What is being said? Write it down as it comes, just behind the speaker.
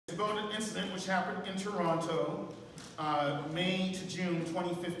about an incident which happened in Toronto, May to June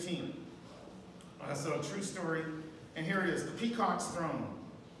 2015. So a true story, and here it is, the Peacock's throne.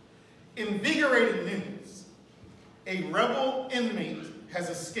 Invigorating news. A rebel inmate has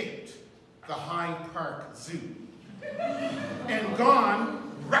escaped the Hyde Park Zoo and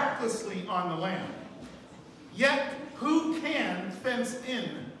gone recklessly on the land. Yet, who can fence in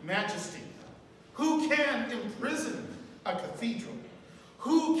majesty? Who can imprison a cathedral?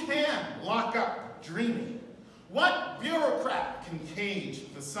 Who can lock up dreaming? What bureaucrat can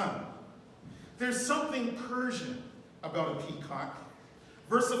cage the sun? There's something Persian about a peacock,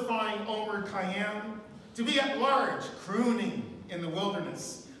 versifying Omer Khayyam, to be at large, crooning in the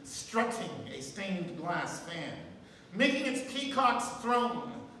wilderness, strutting a stained glass fan, making its peacock's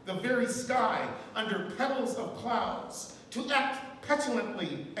throne the very sky under petals of clouds, to act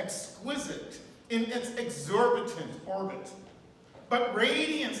petulantly exquisite in its exorbitant orbit. But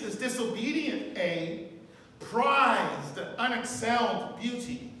radiance is disobedient, prized, unexcelled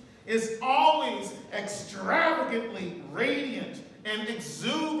beauty is always extravagantly radiant and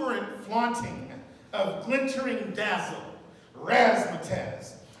exuberant flaunting of glintering dazzle,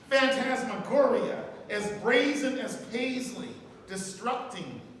 razzmatazz, phantasmagoria, as brazen as Paisley,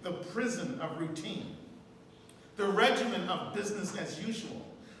 destructing the prison of routine. The regimen of business as usual,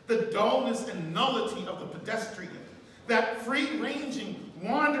 the dullness and nullity of the pedestrian, that free-ranging,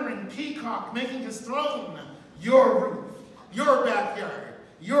 wandering peacock making his throne your roof, your backyard,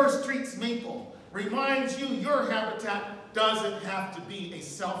 your street's maple, reminds you your habitat doesn't have to be a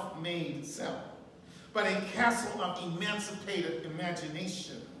self-made cell, but a castle of emancipated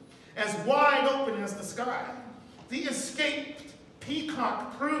imagination, as wide open as the sky. The escaped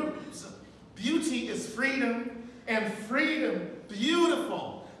peacock proves beauty is freedom, and freedom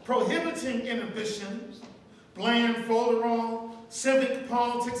beautiful, prohibiting inhibition. Bland folderol, civic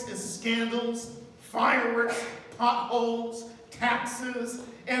politics is scandals, fireworks, potholes, taxes,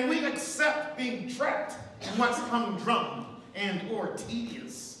 and we accept being trapped in what's humdrum and or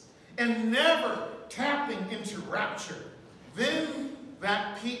tedious, and never tapping into rapture. Then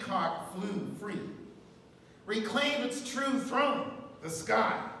that peacock flew free, reclaimed its true throne, the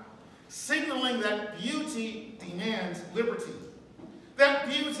sky, signaling that beauty demands liberty, that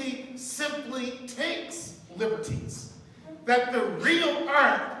beauty simply takes liberties, that the real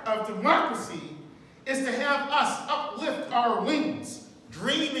art of democracy is to have us uplift our wings,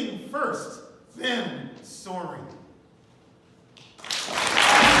 dreaming first, then soaring.